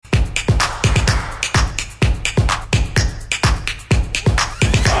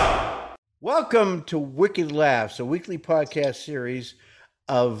Welcome to Wicked Laughs, a weekly podcast series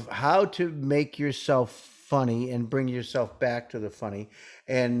of how to make yourself funny and bring yourself back to the funny.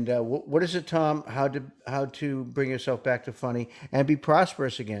 And what is it, Tom? How to bring yourself back to funny and be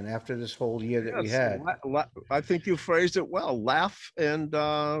prosperous again after this whole year that we Yes, had? I think you phrased it well. Laugh and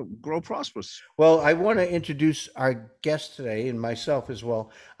grow prosperous. Well, I want to introduce our guest today and myself as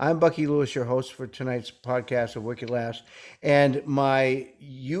well. I'm Bucky Lewis, your host for tonight's podcast of Wicked Laughs, and my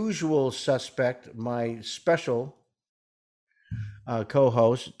usual suspect, my special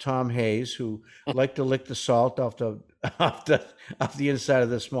co-host Tom Hayes, who liked to lick the salt off the off the off the inside of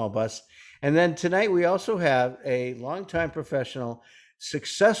the small bus. And then tonight we also have a longtime professional,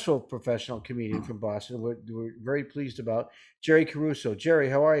 successful professional comedian from Boston. We're very pleased about Jerry Caruso. Jerry,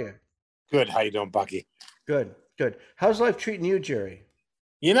 how are you? Good. How you doing, Bucky? Good, good. How's life treating you, Jerry?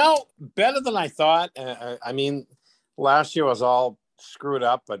 Better than I thought. I mean, last year was all screwed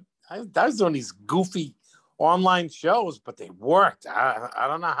up, but I was doing these goofy online shows, but they worked. I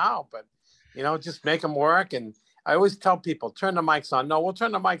don't know how, but just make them work. And I always tell people, turn the mics on. No, we'll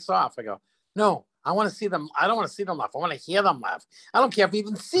turn the mics off. I go, no, I want to see them. I don't want to see them laugh. I want to hear them laugh. I don't care if you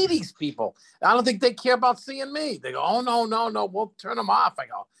even see these people. I don't think they care about seeing me. They go, oh, no, we'll turn them off. I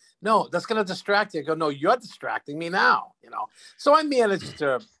go, no, that's going to distract you. I go, no, you're distracting me now, So I managed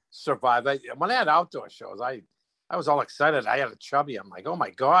to survive. When I had outdoor shows, I was all excited. I had a chubby. I'm like, oh,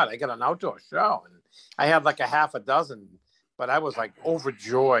 my God, I got an outdoor show. And I had like a half a dozen, but I was like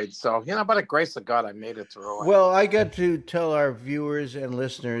overjoyed. So, by the grace of God, I made it through. Well, I got to tell our viewers and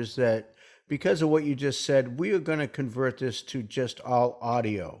listeners that because of what you just said, we are going to convert this to just all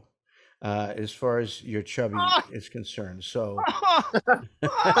audio. As far as your chubby is concerned. So,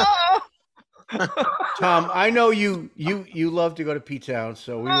 Tom, I know you love to go to P-Town,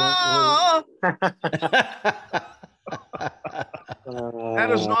 so we won't.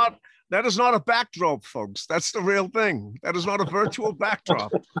 That is not a backdrop, folks. That's the real thing. That is not a virtual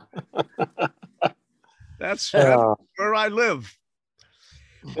backdrop. That's where I live.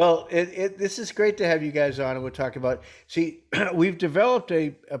 Well, this is great to have you guys on, and we're talking about. See, we've developed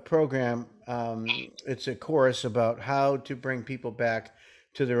a program. It's a course about how to bring people back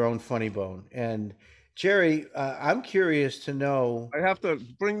to their own funny bone. And Jerry, I'm curious to know. I have to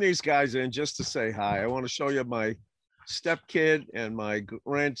bring these guys in just to say hi. I want to show you my stepkid and my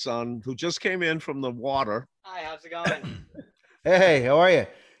grandson who just came in from the water. Hi, how's it going? Hey, how are you?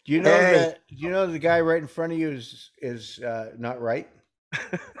 Do you know the guy right in front of you is not right?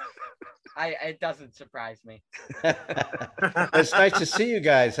 It doesn't surprise me. It's nice to see you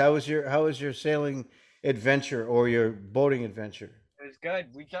guys. How was your sailing adventure or your boating adventure? It was good.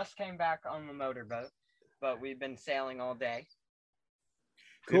 We just came back on the motorboat, but we've been sailing all day.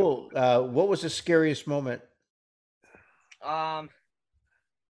 Cool. What was the scariest moment?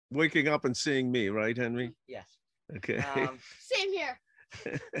 Waking up and seeing me, right, Henry? Yes. Okay. Same here.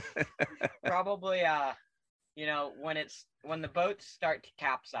 Probably when the boats start to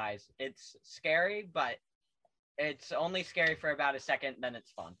capsize, it's scary, but it's only scary for about a second, then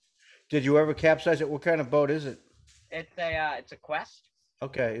it's fun. Did you ever capsize it? What kind of boat is it? It's a Quest.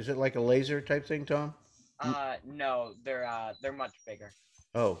 Okay, is it like a laser type thing, Tom? No, they're much bigger.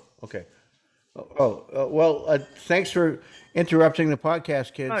 Oh, okay. Well, thanks for interrupting the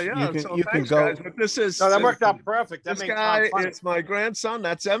podcast, kids. Oh, yeah. You can go. Guys, but this is that worked out perfect. This guy is my grandson.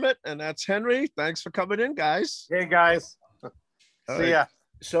 That's Emmett, and that's Henry. Thanks for coming in, guys. Hey, guys. See ya.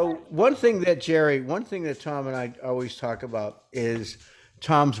 So one thing that Tom and I always talk about is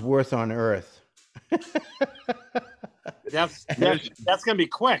Tom's worth on Earth. That's gonna be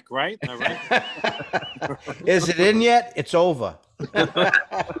quick, right? All right. Is it in yet? It's over.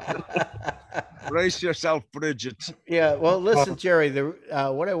 Brace yourself, Bridget. Yeah. Well, listen, Jerry.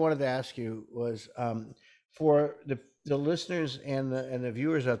 What I wanted to ask you was for the listeners and the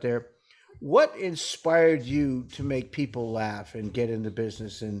viewers out there, what inspired you to make people laugh and get into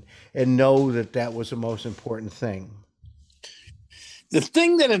business and know that was the most important thing? The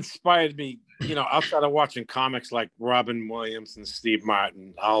thing that inspired me, outside of watching comics like Robin Williams and Steve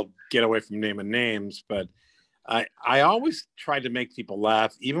Martin, I'll get away from naming names, but I always tried to make people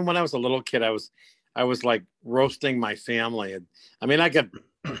laugh. Even when I was a little kid, I was like roasting my family. I mean, I got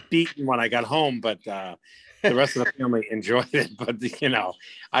beaten when I got home, but the rest of the family enjoyed it. But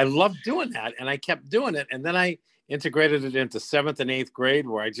I loved doing that, and I kept doing it. And then I integrated it into 7th and 8th grade,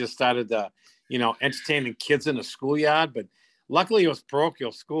 where I just started, entertaining kids in the schoolyard. But luckily, it was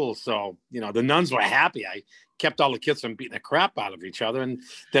parochial school, so the nuns were happy. I kept all the kids from beating the crap out of each other, and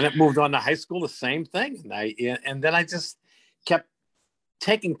then it moved on to high school, the same thing. And then I just kept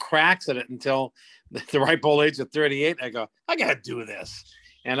taking cracks at it until the ripe old age of 38. I go, I gotta do this.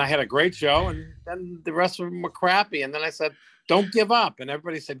 and I had a great show, and then the rest of them were crappy. And then I said, "Don't give up," and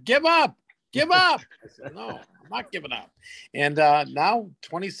everybody said, "Give up, give up." I said, "No, I'm not giving up." And now,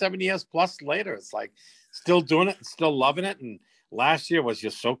 27 years plus later, it's like still doing it, and still loving it. And last year was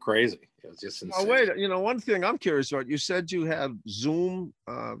just so crazy. It was just insane. Oh, wait, one thing I'm curious about, you said you had Zoom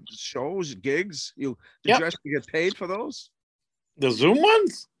shows, gigs. Did Yep. you actually get paid for those? The Zoom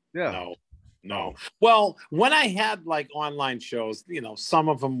ones? Yeah. No. Well, when I had like online shows, some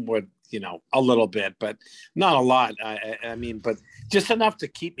of them would, a little bit, but not a lot. I mean, but just enough to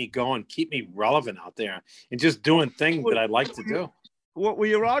keep me going, keep me relevant out there, and just doing things that I'd like to do. What were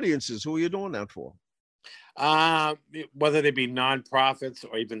your audiences? Who were you doing that for? Whether they be nonprofits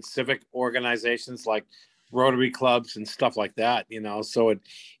or even civic organizations like Rotary clubs and stuff like that, so it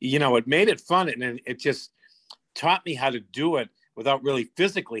made it fun, and it just taught me how to do it without really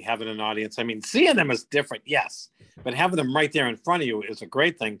physically having an audience. I mean, seeing them is different, yes, but having them right there in front of you is a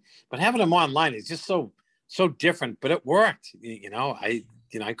great thing. But having them online is just so different. But it worked.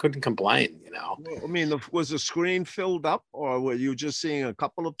 I couldn't complain. Well, I mean, was the screen filled up, or were you just seeing a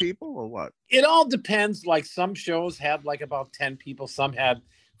couple of people, or what? It all depends. Like some shows had like about 10 people, some had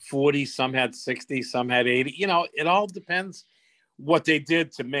 40, some had 60, some had 80. It all depends what they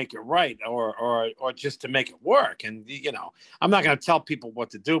did to make it right, or just to make it work. And I'm not going to tell people what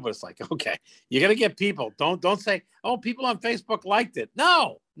to do, but it's like, okay, you got to get people. Don't say, oh, people on Facebook liked it.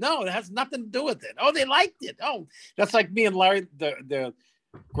 No, it has nothing to do with it. Oh, they liked it. Oh, that's like me and Larry, the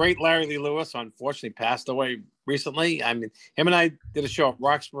great Larry Lee Lewis, unfortunately passed away recently. I mean, him and I did a show at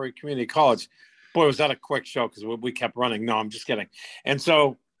Roxbury Community College. Boy, was that a quick show, because we kept running. No, I'm just kidding. And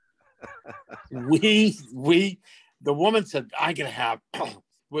so the woman said, I gotta have,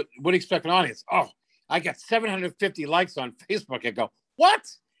 what do you expect an audience? Oh, I got 750 likes on Facebook. I go, what?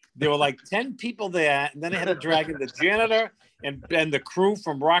 There were like 10 people there, and then I had to drag in the janitor and the crew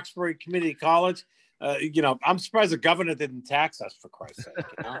from Roxbury Community College. I'm surprised the governor didn't tax us, for Christ's sake.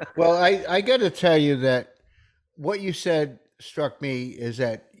 Well, I got to tell you that what you said struck me is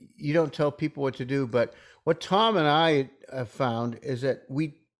that you don't tell people what to do, but what Tom and I have found is that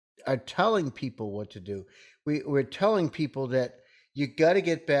we are telling people what to do. We're telling people that you got to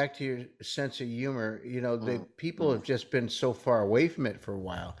get back to your sense of humor. The people have just been so far away from it for a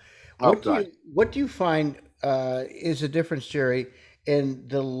while. What do you find is the difference, Jerry, in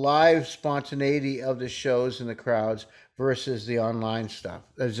the live spontaneity of the shows and the crowds versus the online stuff?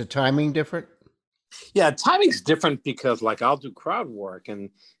 Is the timing different? Yeah, timing's different, because like I'll do crowd work and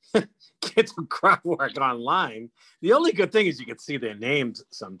get to crowd work online. The only good thing is you can see their names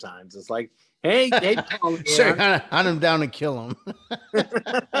sometimes. It's like, hey, Paul. Say, hunt them down and kill them.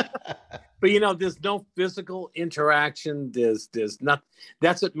 But there's no physical interaction. There's not.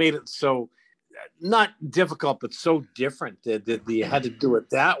 That's what made it so not difficult, but so different that you had to do it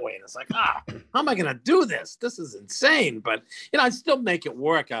that way. And it's like, how am I going to do this? This is insane. But I'd still make it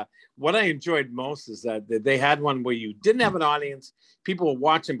work. What I enjoyed most is that they had one where you didn't have an audience. People were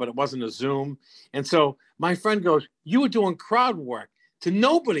watching, but it wasn't a Zoom. And so my friend goes, you were doing crowd work to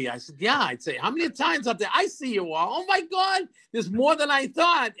nobody. I said, yeah. I'd say, how many times up there? I see you all. Oh my God, there's more than I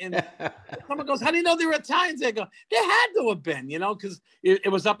thought. And someone goes, how do you know there were times? They go, there had to have been, because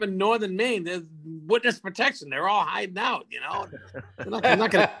it was up in northern Maine. There's witness protection. They're all hiding out, I'm not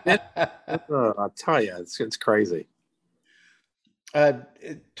going to, I'll tell you, it's crazy.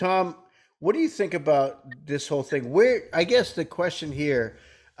 Tom, what do you think about this whole thing? I guess the question here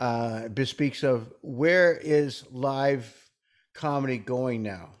bespeaks of, where is live comedy going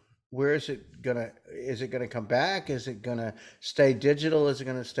now? Where is it gonna come back? Is it gonna stay digital? Is it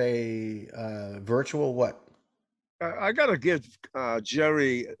gonna stay virtual? What? I gotta give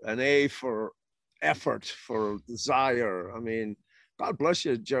Jerry an A for effort, for desire. I mean, God bless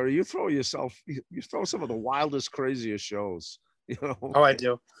you, Jerry. You throw some of the wildest, craziest shows. Oh, I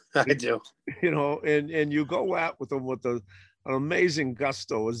do. I do. And you go out with them with an amazing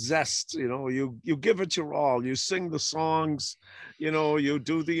gusto, a zest. You give it your all. You sing the songs, you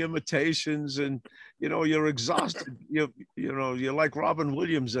do the imitations, and you're exhausted. You're like Robin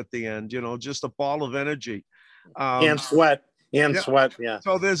Williams at the end. Just a ball of energy. And sweat. Sweat. Yeah.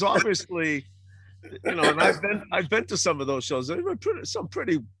 So there's obviously, and I've been to some of those shows. They've been some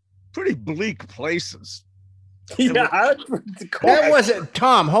pretty bleak places. Yeah, that wasn't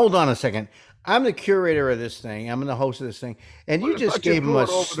Tom. Hold on a second. I'm the curator of this thing. I'm the host of this thing, and you just gave him a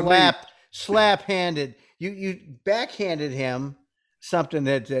slap-handed. You backhanded him something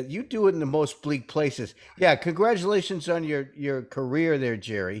that you do it in the most bleak places. Yeah, congratulations on your career there,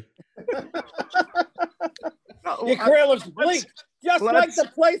 Jerry. Your career looks bleak. Just like Let's- the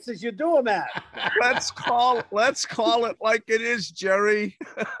places you do them at. let's call it like it is, Jerry.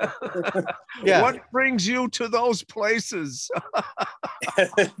 Yeah. What brings you to those places?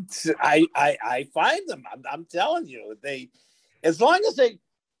 I find them. I'm telling you, as long as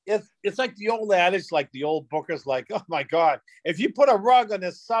it's like the old adage, like the old bookers, like, oh my God, if you put a rug on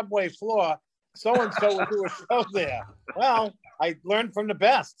this subway floor, so and so will do a show there. Well, I learned from the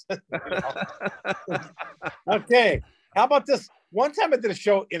best. Okay, how about this? One time I did a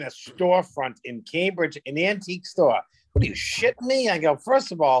show in a storefront in Cambridge, an antique store. What are you shitting me? I go,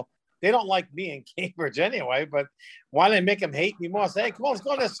 first of all, they don't like me in Cambridge anyway, but why don't I make them hate me more? Say, hey, come on, let's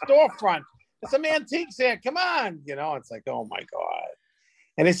go to the storefront. There's some antiques here. Come on. It's like, oh my God.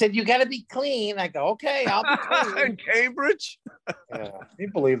 And they said, you got to be clean. I go, okay, I'll be clean. In Cambridge? Yeah, can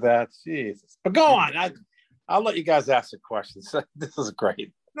you believe that? Jesus. But go on. I'll let you guys ask the questions. This is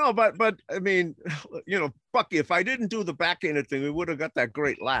great. No, but I mean, Bucky, if I didn't do the backhanded thing, we would have got that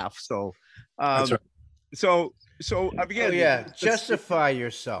great laugh. So, That's right. so again, Oh, yeah. Justify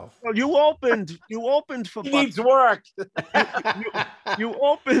yourself. well, you opened for He Bucky. needs work. You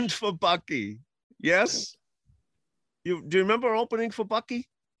opened for Bucky. Yes. Do you remember opening for Bucky?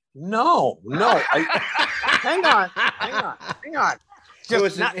 No. Hang on. It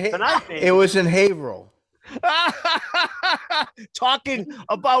was, not in, tonight, it was in Haverhill. talking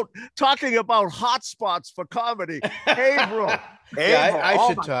about hot spots for comedy. Hey, bro. Yeah, I Oh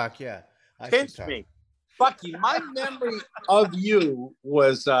should my- talk. Yeah. I should Pinch talk. me. Bucky, my memory of you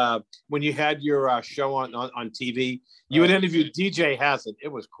was when you had your show on TV. You had interviewed DJ Hazard. It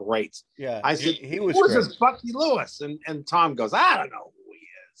was great. Yeah. I said, he was who is great. this Bucky Lewis? And Tom goes, I don't know who he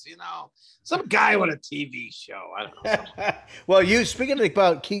is. Some guy with a TV show. I don't know. Well, speaking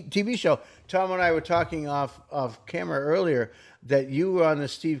about TV show, Tom and I were talking off camera earlier that you were on the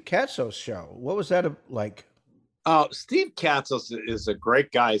Steve Katsos show. What was that like? Steve Katsos is a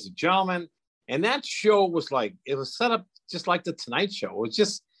great guy. He's a gentleman. And that show was it was set up just like the Tonight Show. It was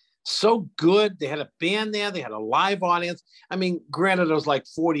just so good. They had a band there. They had a live audience. I mean, granted, it was like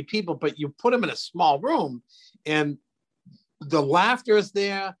 40 people, but you put them in a small room and the laughter is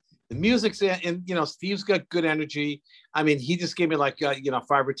there. The music's there. And, Steve's got good energy. I mean, he just gave me 5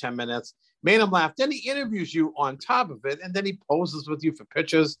 or 10 minutes, made him laugh. Then he interviews you on top of it. And then he poses with you for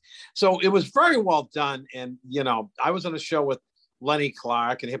pictures. So it was very well done. And, I was on a show with Lenny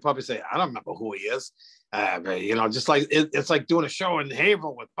Clark, and he'll probably say, I don't remember who he is. But, just like it's like doing a show in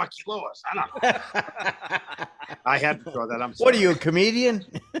Haverhill with Bucky Lewis. I don't know. I had to throw that. I'm sorry. What are you, a comedian?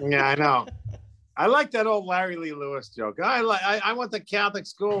 Yeah, I know. I like that old Larry Lee Lewis joke. I went to Catholic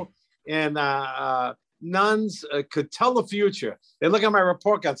school, and nuns could tell the future. They look at my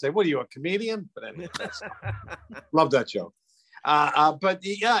report card and say, what are you, a comedian? But anyway, love that joke. But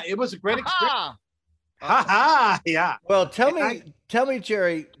yeah, it was a great experience. Ha ha! Yeah. Well, tell me,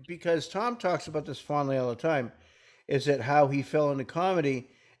 Jerry, because Tom talks about this fondly all the time, is that how he fell into comedy,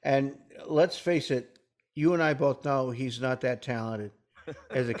 and let's face it, you and I both know he's not that talented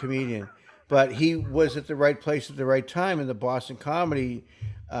as a comedian, but he was at the right place at the right time in the Boston comedy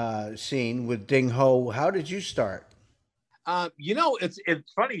scene with Ding Ho. How did you start?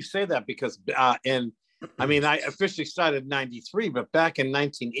 It's funny you say that because I officially started in '93, but back in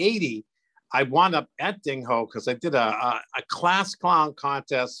 1980. I wound up at Ding Ho because I did a class clown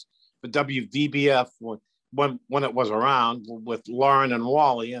contest for WVBF when it was around with Lauren and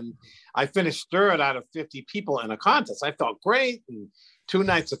Wally. And I finished third out of 50 people in a contest. I felt great. And 2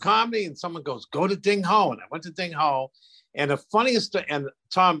 nights of comedy, and someone goes, go to Ding Ho. And I went to Ding Ho. And the funniest, and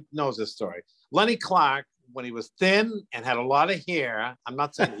Tom knows this story, Lenny Clark, when he was thin and had a lot of hair, I'm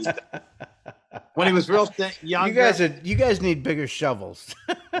not saying he's when he was real thin, younger. You guys need bigger shovels.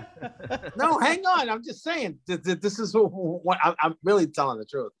 No, hang on. I'm just saying. This is what I'm really telling the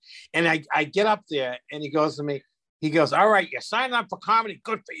truth. And I get up there, and he goes to me. He goes, "All right, you're signing up for comedy.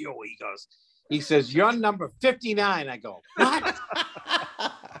 Good for you." He says, "You're number 59." I go, "What?"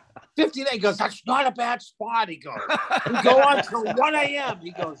 59. He goes, "That's not a bad spot." He goes, "We go on till 1 a.m."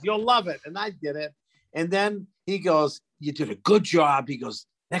 He goes, "You'll love it," and I did it. And then he goes, "You did a good job." He goes,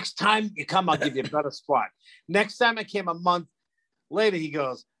 "Next time you come, I'll give you a better spot." Next time I came a month later, he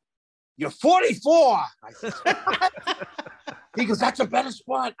goes, "You're 44." I said, "What?" He goes, "That's a better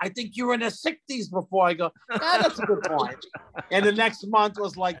spot. I think you were in the 60s before." I go, "That's a good point." And the next month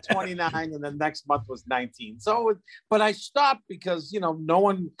was like 29, and the next month was 19. So, but I stopped because, no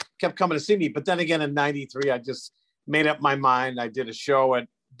one kept coming to see me. But then again, in 93, I just made up my mind. I did a show at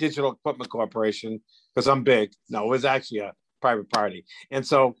Digital Equipment Corporation because I'm big. No, it was actually a private party. And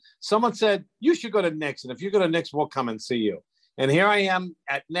so someone said, "You should go to Nick's. And if you go to Nick's, we'll come and see you." And here I am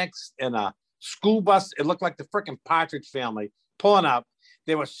at Nick's in a school bus. It looked like the frickin' Partridge Family pulling up.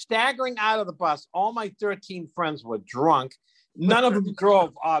 They were staggering out of the bus. All my 13 friends were drunk. None of them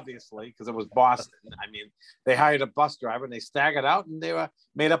drove, obviously, because it was Boston. I mean, they hired a bus driver and they staggered out and they were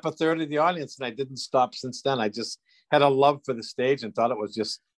made up a third of the audience. And I didn't stop since then. I just had a love for the stage and thought it was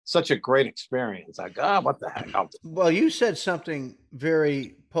just such a great experience. Like, what the heck? Well, you said something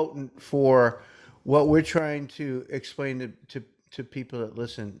very potent for what we're trying to explain to people that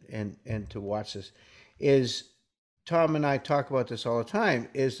listen and to watch this is Tom and I talk about this all the time,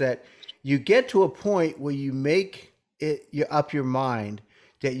 is that you get to a point where you make you up your mind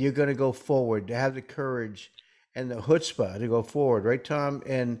that you're going to go forward, to have the courage and the chutzpah to go forward, right, Tom?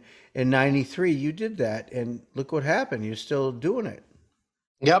 And in '93, you did that, and look what happened. You're still doing it.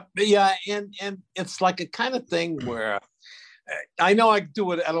 Yep. Yeah. And it's like a kind of thing where I know I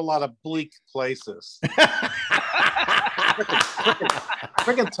do it at a lot of bleak places.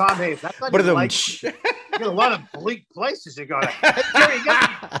 Freaking Tom Hayes. That's not like, you got a lot of bleak places you go to. Hey, Jerry,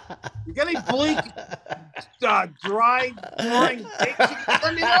 you got any bleak, dry, boring dates you can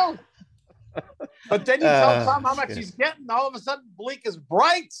let me know? But then you tell Tom how much he's getting, all of a sudden bleak is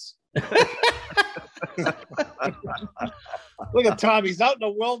bright. Look at Tom. He's out in the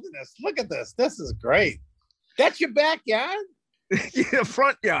wilderness. Look at this. This is great. That's your backyard? Yeah,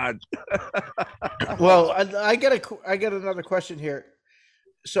 front yard. Well, I get another question here.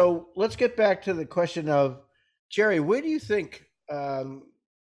 So let's get back to the question of Jerry. Where do you think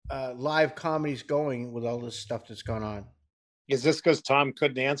live comedy's going with all this stuff that's going on? Is this because Tom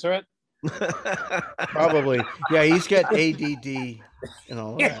couldn't answer it? Probably. Yeah, he's got ADD and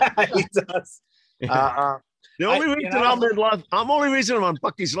all that. Yeah, he does. The only reason I'm on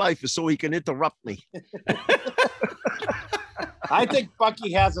Bucky's Life is so he can interrupt me. I think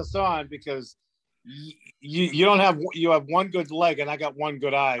Bucky has us on because you have one good leg and I got one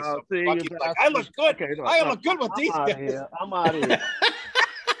good eye. So Bucky's like, I look good. Okay, no, I look good with these guys. I'm out of here.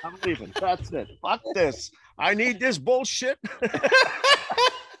 I'm leaving. That's it. Fuck this. I need this bullshit.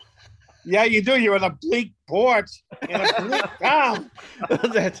 Yeah, you do. You're in a bleak port in a bleak town.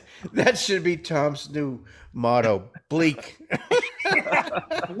 That should be Tom's new motto. Bleak.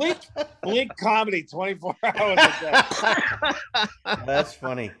 Bleak comedy 24 hours a day. That's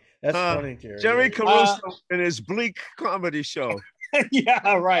funny. That's funny, Jerry. Jerry Caruso in his bleak comedy show.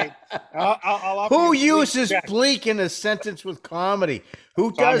 Yeah, right. Who uses bleak in a sentence with comedy?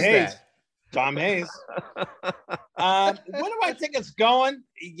 Who does that? Tom Hayes. Where do I think it's going?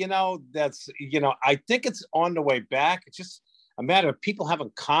 I think it's on the way back. It's just a matter of people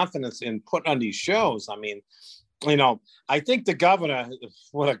having confidence in putting on these shows. I mean, I think the governor,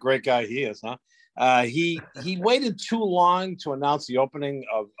 what a great guy he is, huh? He waited too long to announce the opening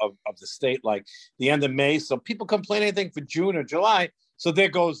of the state, like the end of May. So people can plan anything for June or July. So there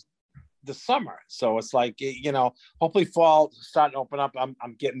goes the summer. So it's like, hopefully fall starting to open up. I'm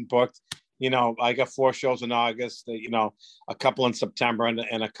getting booked. I got 4 shows in August, a couple in September and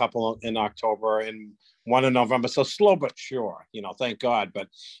a couple in October and one in November. So slow but sure, thank God. But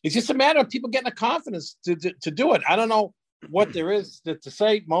it's just a matter of people getting the confidence to do it. I don't know what there is to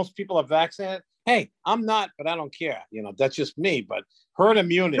say. Most people are vaccinated. Hey, I'm not, but I don't care. That's just me. But herd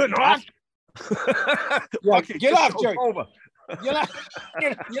immunity. You're not. Okay, get off, Jerry. Over. You're not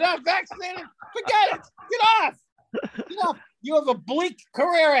vaccinated? Forget it. Get off. Get off. You have a bleak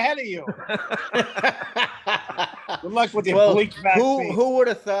career ahead of you. Good luck with your bleak vaccine. Who would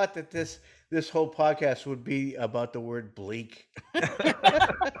have thought that this whole podcast would be about the word bleak?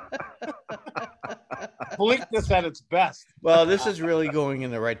 Bleakness at its best. Well, this is really going in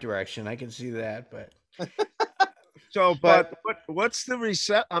the right direction. I can see that, but but what's the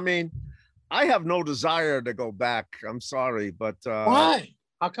reset? I mean, I have no desire to go back. I'm sorry, but why?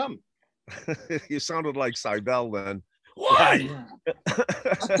 How come? You sounded like Seibel then. Why?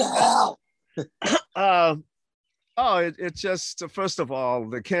 What the hell? It's just first of all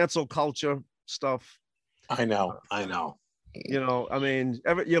the cancel culture stuff. I know. I mean,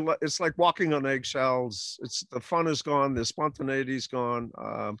 it's like walking on eggshells. It's the fun is gone, the spontaneity's gone.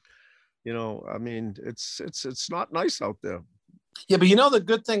 I mean, it's not nice out there. Yeah, but the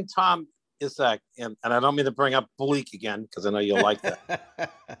good thing, Tom, is that, and I don't mean to bring up bleak again because I know you'll like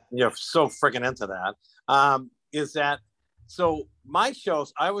that. You're so freaking into that. Is that so? My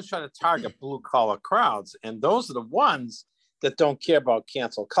shows, I always try to target blue collar crowds, and those are the ones that don't care about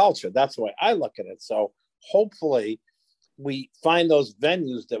cancel culture. That's the way I look at it. So hopefully, we find those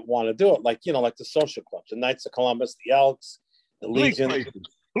venues that want to do it, like the social clubs, the Knights of Columbus, the Elks, the Legion.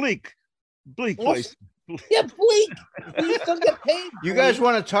 Bleak place. Yeah, bleak. You still get paid. You guys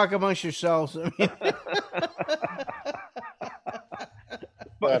want to talk amongst yourselves? I mean...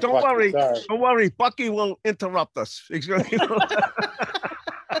 But don't Bucky, worry, sorry. don't worry. Bucky will interrupt us. He's gonna-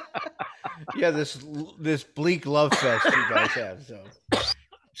 Yeah, this bleak love fest you guys have.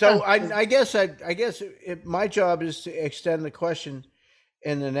 So I guess my job is to extend the question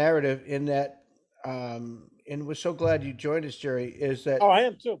in the narrative in that, and we're so glad you joined us, Jerry. Is that Oh, I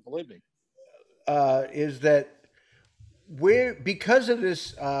am too. Believe me. is that we're because of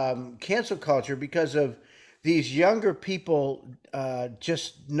this cancel culture, because of these younger people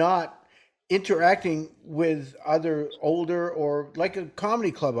just not interacting with other older or like a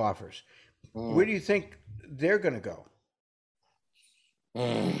comedy club offers. Where do you think they're going to go?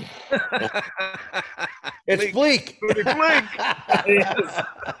 Mm. It's bleak. Bleak.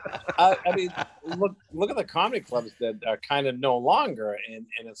 I mean, look at the comedy clubs that are kind of no longer, and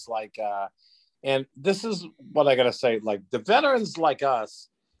it's like, and this is what I gotta say. Like the veterans like us,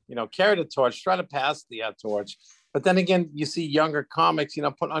 carry the torch, try to pass the torch. But then again, you see younger comics,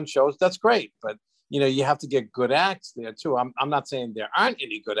 put on shows. That's great, but you have to get good acts there too. I'm not saying there aren't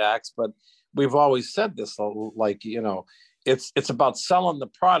any good acts, but we've always said this, like, it's about selling the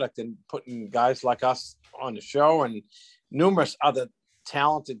product and putting guys like us on the show and numerous other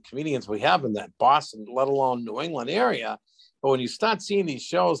talented comedians we have in that Boston, let alone New England area. But when you start seeing these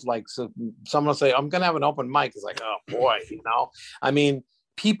shows, like someone will say, I'm going to have an open mic. It's like, oh boy, I mean,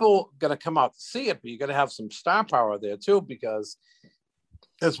 people going to come out to see it, but you got to have some star power there too, because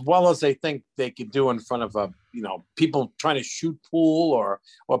as well as they think they could do in front of people trying to shoot pool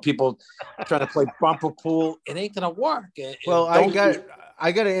or people trying to play bumper pool, it ain't gonna work. Well,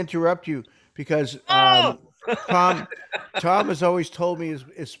 I got to interrupt you because Tom has always told me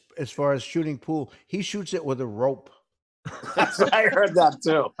as far as shooting pool, he shoots it with a rope. I heard that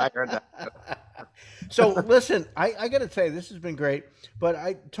too. So listen, I got to tell you, this has been great,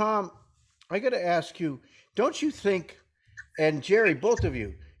 but Tom, I got to ask you, don't you think? And Jerry, both of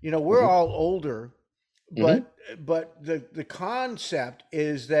you, we're all older, but the concept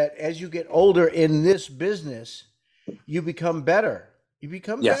is that as you get older in this business, you become better. You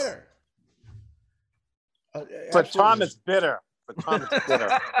become Yes. better. For Tom, it's bitter.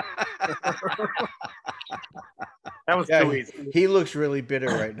 That was too easy. He looks really bitter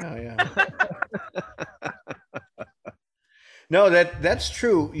right now. Yeah. No, that's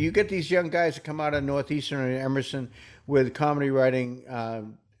true. You get these young guys that come out of Northeastern and Emerson with comedy writing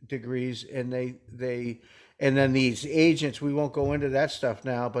degrees, and and then these agents. We won't go into that stuff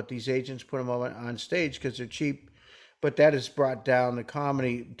now, but these agents put them on stage because they're cheap. But that has brought down the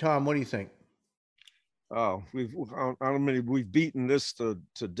comedy. Tom, what do you think? Oh, we've beaten this to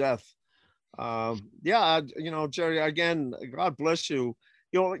death. Yeah, Jerry. Again, God bless you.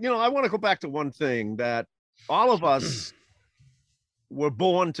 I want to go back to one thing that all of us. We're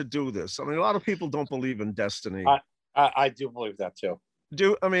born to do this. I mean, a lot of people don't believe in destiny. I do believe that too.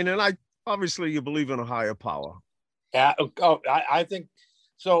 And I obviously you believe in a higher power. Yeah. I think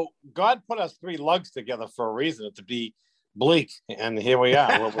so. God put us three lugs together for a reason, to be bleak, and here we are.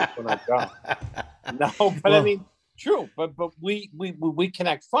 Where we're not going. No, but I mean, true. But we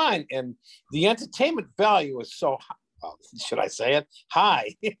connect fine, and the entertainment value is so high. Should I say it?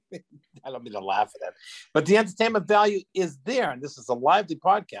 High. I don't mean to laugh at it, but the entertainment value is there. And this is a lively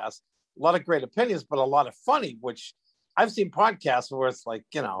podcast, a lot of great opinions, but a lot of funny, which I've seen podcasts where it's like,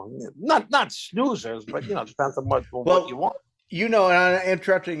 not snoozers, but, depends on what you want. And I'm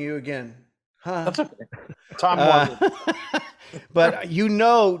interrupting you again. Huh? That's okay. Tom, but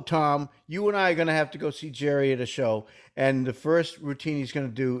Tom, you and I are going to have to go see Jerry at a show. And the first routine he's going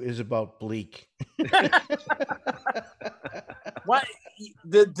to do is about Bleak. What?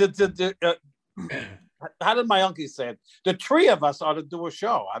 How did my uncle say it? The three of us ought to do a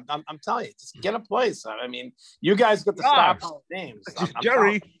show. I'm telling you, just get a place. I mean, you guys got the star power names.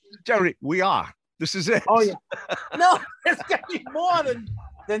 Jerry, we are. This is it. Oh yeah. No, it's got to be more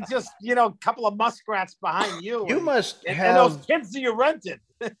than just a couple of muskrats behind you. You must have and those kids that you rented.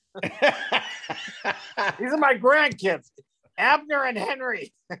 These are my grandkids, Abner and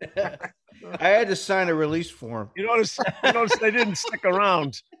Henry. I had to sign a release form. You notice they didn't stick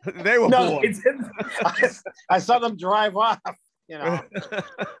around. They were no, bored. They didn't. I saw them drive off. Oh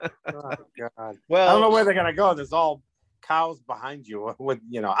God. Well, I don't know where they're gonna go. There's all cows behind you. With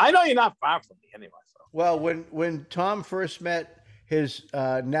I know you're not far from me anyway. So. Well, when Tom first met his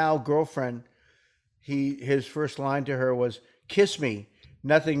now girlfriend, his first line to her was, "Kiss me.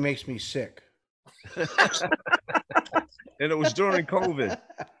 Nothing makes me sick." And it was during COVID.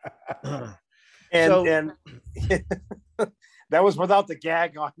 And that was without the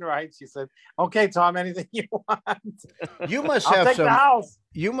gag on, right? She said, "Okay, Tom, anything you want." You must I'll have take some. the house.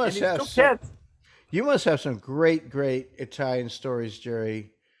 You must and have these two some. kids. You must have some great, great Italian stories,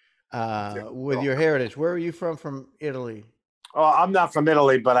 Jerry, with your heritage. Where are you from Italy? Oh, I'm not from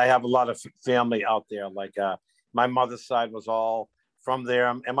Italy, but I have a lot of family out there. Like my mother's side was all from there,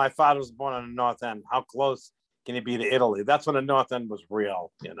 and my father was born on the North End. How close can you be to Italy? That's when the North End was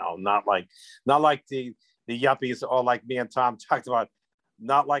real, not like the yuppies or like me and Tom talked about,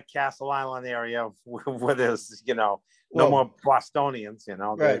 not like Castle Island area where there's no more Bostonians. They're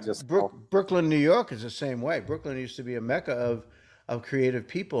Right. just Brooklyn, New York is the same way. Brooklyn used to be a mecca of creative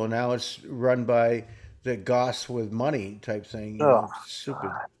people, and now it's run by the goss with money type thing. Oh,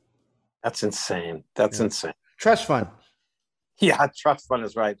 Stupid. That's insane. That's insane. Trust fund. Yeah, trust fund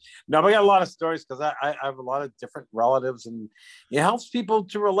is right. No, we got a lot of stories because I have a lot of different relatives, and it helps people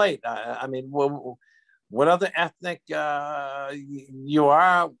to relate. I mean, what other ethnic you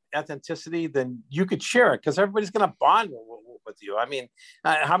are, authenticity, then you could share it because everybody's going to bond with you. I mean,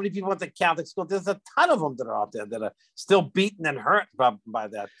 how many people went to Catholic school? There's a ton of them that are out there that are still beaten and hurt by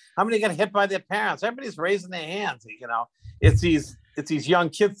that. How many get hit by their parents? Everybody's raising their hands. It's these young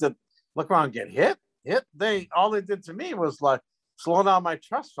kids that look around and get hit. All they did to me was like slow down my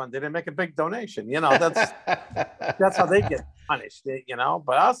trust fund. They didn't make a big donation. That's how they get punished.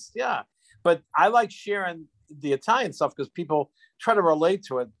 But us, yeah. But I like sharing the Italian stuff because people try to relate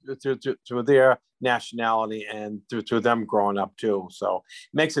to it through their nationality and through them growing up too. So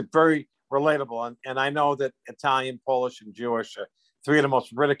it makes it very relatable. And I know that Italian, Polish, and Jewish are three of the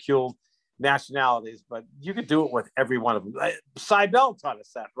most ridiculed nationalities, but you could do it with every one of them. Seibel taught us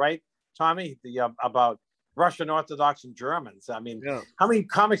that, right, Tommy? About Russian Orthodox and Germans. I mean, How many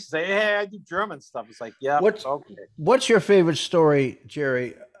comics say, "Hey, I do German stuff"? It's like, yeah, okay. What's your favorite story,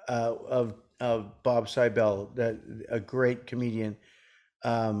 Jerry, of Bob Seibel, that a great comedian,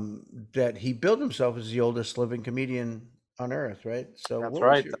 that he built himself as the oldest living comedian on earth, right? So that's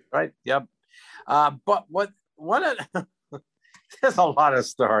right. That's right. Yep. But there's a lot of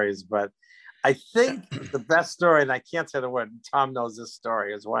stories, but I think the best story, and I can't say the word, Tom knows this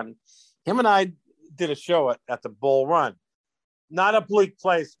story, is when him and I did a show at the Bull Run. Not a bleak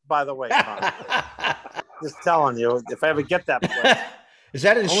place, by the way, Tom. Just telling you, if I ever get that place. Is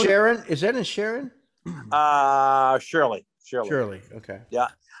that in Sharon? Is that in Sharon? Shirley. Okay. Yeah.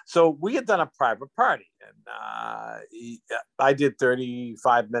 So we had done a private party, and I did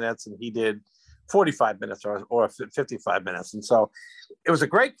 35 minutes, and he did 45 minutes or 55 minutes. And so it was a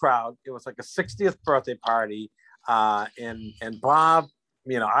great crowd. It was like a 60th birthday party. And Bob,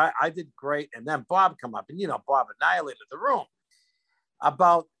 I did great. And then Bob come up, and, Bob annihilated the room.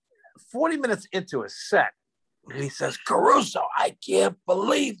 About 40 minutes into his set, he says, "Caruso, I can't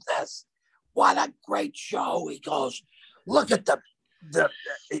believe this. What a great show." He goes, "Look at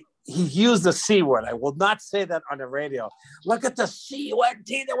he used the C word. I will not say that on the radio. "Look at the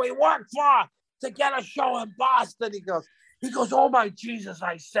CUNT that we worked for to get a show in Boston." He goes, "Oh my Jesus,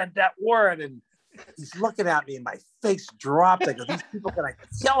 I said that word." And he's looking at me and my face dropped. I go, "These people are gonna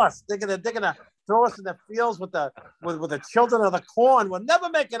kill us. They're gonna throw us in the fields with the children of the corn. We'll never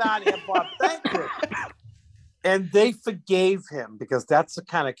make it out of here, Bob. Thank you." And they forgave him because that's the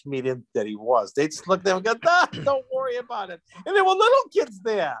kind of comedian that he was. They just looked at him and go, "Don't worry about it." And there were little kids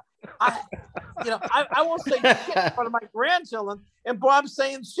there. I won't say shit in front of my grandchildren. And Bob's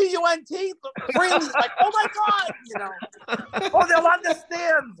saying CUNT freely, like, "Oh my God," "Oh, they'll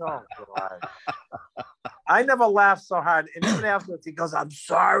understand." Oh God. I never laughed so hard. And even afterwards, he goes, "I'm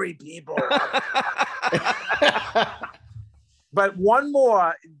sorry, people." But one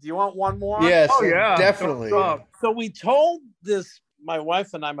more. Do you want one more? Yes, yeah, definitely. So we told this, my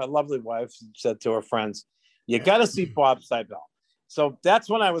wife and I, my lovely wife, said to her friends, "You got to see Bob Seibel." So that's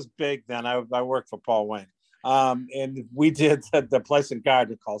when I was big. Then I worked for Paul Wayne, and we did the place in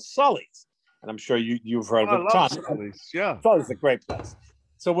Gardner called Sully's, and I'm sure you've heard of it. I love Sully's. Yeah, Sully's a great place.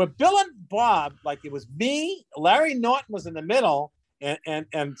 So we're billing Bob like it was me. Larry Norton was in the middle, and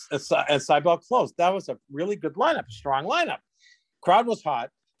Seibel closed. That was a really good lineup, strong lineup. Crowd was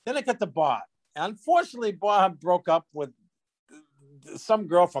hot. Then I got to Bob. Unfortunately, Bob broke up with some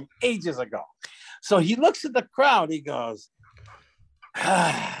girl from ages ago. So he looks at the crowd. He goes,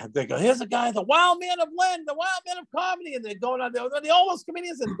 they go, "Here's a guy, the wild man of Lynn, the wild man of comedy." And they're going on, they're the oldest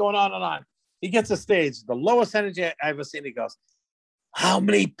comedians, and going on and on. He gets to stage, the lowest energy I've ever seen. He goes, "How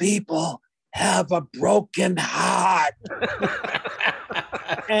many people have a broken heart?"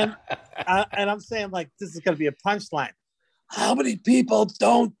 and I'm saying, like, this is going to be a punchline. "How many people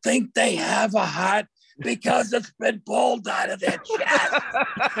don't think they have a heart because it's been pulled out of their chest?"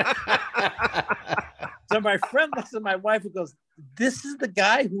 So my friend looks at my wife and goes, "This is the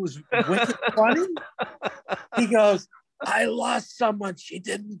guy who's wicked funny?" He goes, I lost someone. She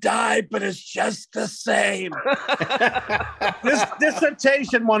didn't die, but it's just the same. This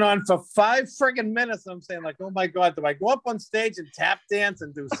dissertation went on for 5 friggin' minutes. I'm saying, like, oh my God, do I go up on stage and tap dance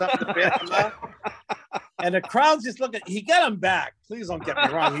and do something to bail him out? And the crowd's just looking. He got him back. Please don't get me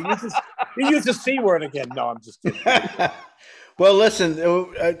wrong. He used the C word again. No, I'm just kidding. Well, listen,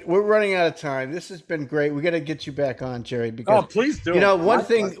 we're running out of time. This has been great. We got to get you back on, Jerry, because Please do. one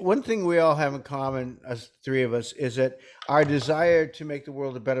thing we all have in common, us 3 of us, is that our desire to make the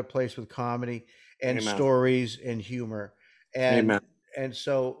world a better place with comedy and Amen. stories and humor. And Amen. and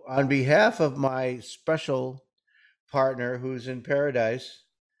so, on behalf of my special partner, who's in paradise,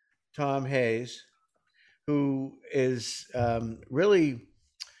 Tom Hayes, who is really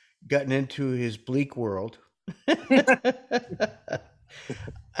gotten into his bleak world. We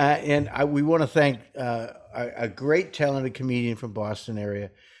want to thank a great talented comedian from Boston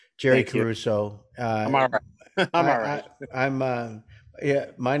area, Jerry Thank you. Caruso. I'm all right. I'm all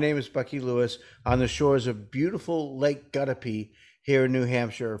right. My name is Bucky Lewis on the shores of beautiful Lake Guttapee here in New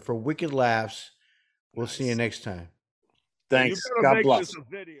Hampshire for Wicked Laughs. We'll see you next time. Thanks. You better God make bless. this a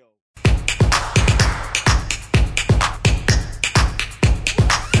video.